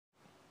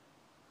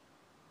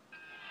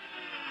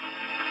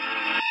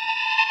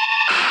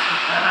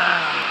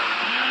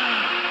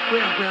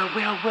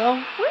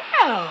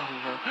Well.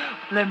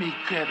 Let me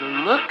get a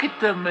look at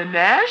the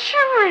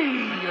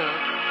menagerie.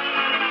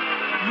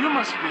 You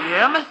must be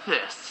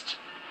amethyst.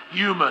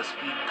 You must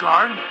be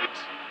garnet.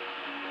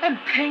 And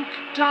pink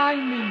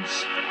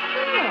diamonds.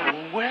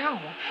 Oh,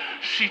 well,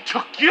 she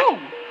took you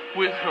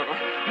with her.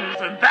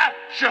 Isn't that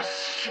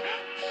just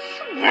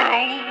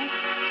swell?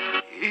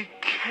 It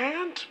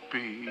can't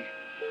be.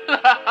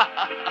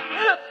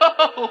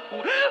 Oh,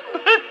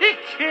 but it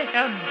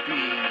can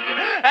be.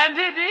 And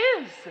it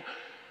is.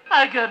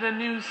 I got a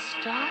new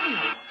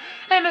style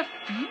and a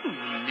few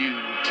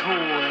new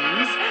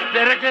toys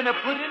that are gonna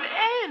put an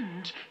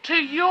end to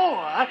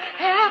your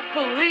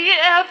happily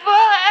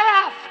ever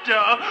after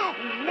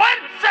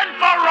once and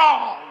for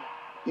all.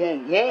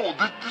 Whoa,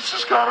 this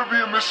has got to be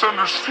a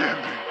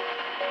misunderstanding.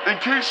 In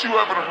case you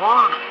haven't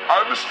heard,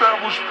 I've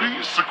established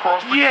peace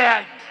across the...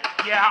 Yeah,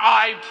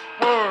 I've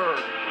heard.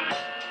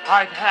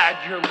 I've had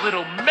your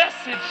little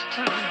message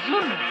to the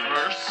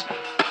universe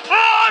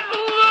on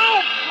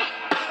loop.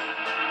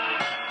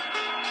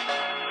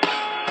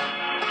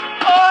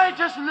 I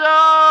just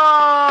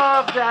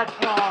love that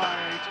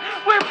part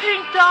where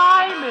Pink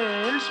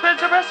Diamond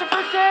spends the rest of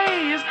her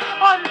days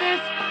on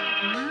this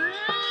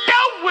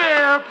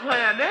nowhere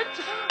planet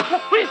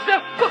with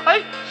a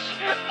bunch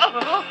of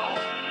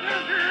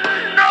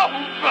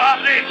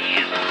nobody.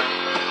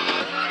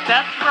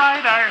 That's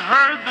right, I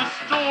heard the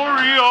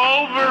story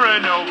over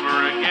and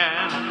over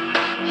again.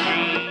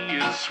 She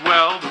is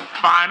swell to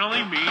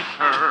finally meet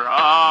her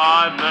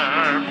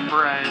other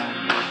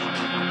friends.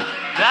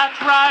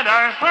 That's right,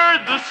 I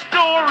heard the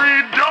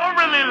story, don't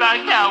really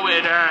like how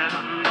it ends.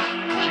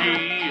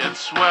 She is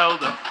swell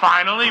to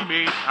finally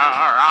meet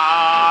her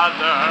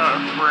other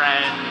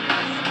friends.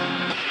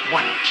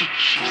 What did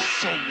she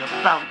say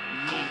about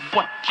me?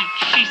 What did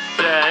she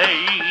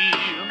say?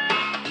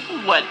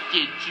 What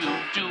did you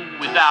do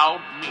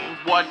without me?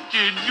 What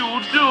did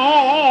you do?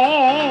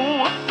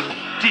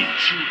 Did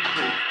you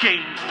play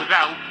games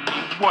without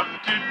me? What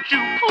did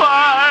you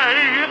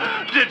play?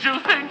 Did you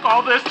think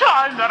all this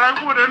time that I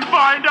wouldn't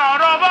find out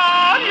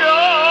about you?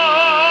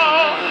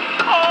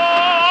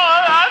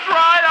 Oh, that's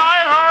right,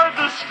 I heard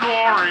the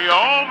story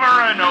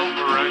over and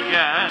over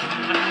again.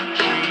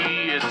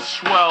 She is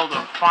swell to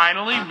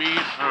finally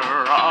meet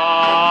her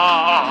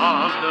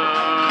other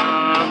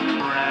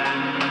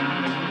friend.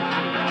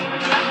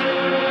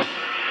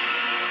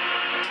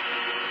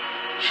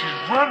 She's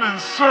running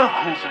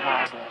circles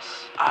around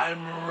us.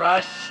 I'm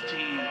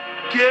rusty.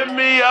 Give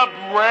me a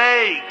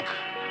break.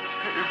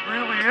 It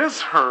really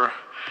is her.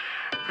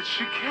 But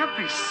she can't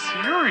be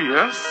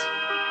serious.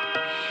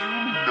 You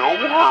know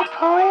her,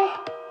 Pearl?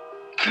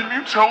 Can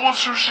you tell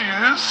us who she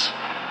is?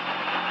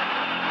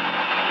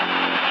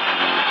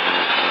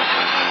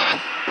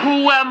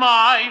 Who am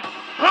I?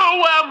 Who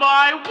am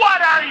I?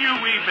 What are you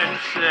even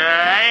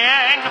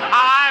saying?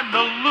 I'm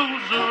the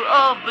loser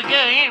of the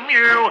game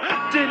you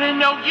didn't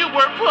know you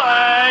were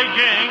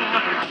playing.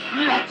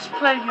 Let's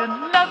play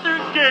another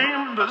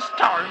game. This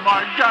time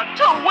I got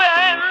to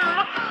win.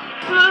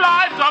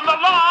 Lives on the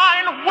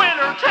line,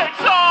 winner takes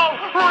all.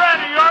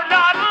 Ready or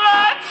not,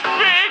 let's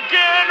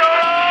begin.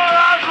 Oh,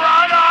 that's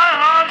right, I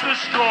heard the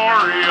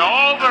story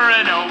over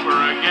and over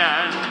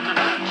again.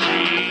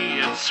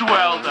 She is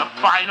swell to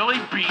finally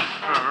beat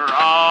her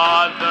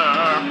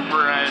other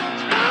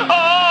friends.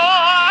 Oh,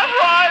 that's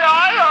right,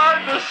 I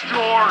heard the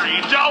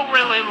story. Don't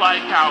really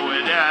like how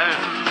it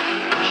ends.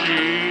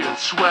 She is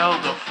swell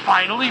to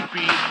finally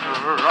beat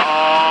her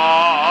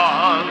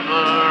other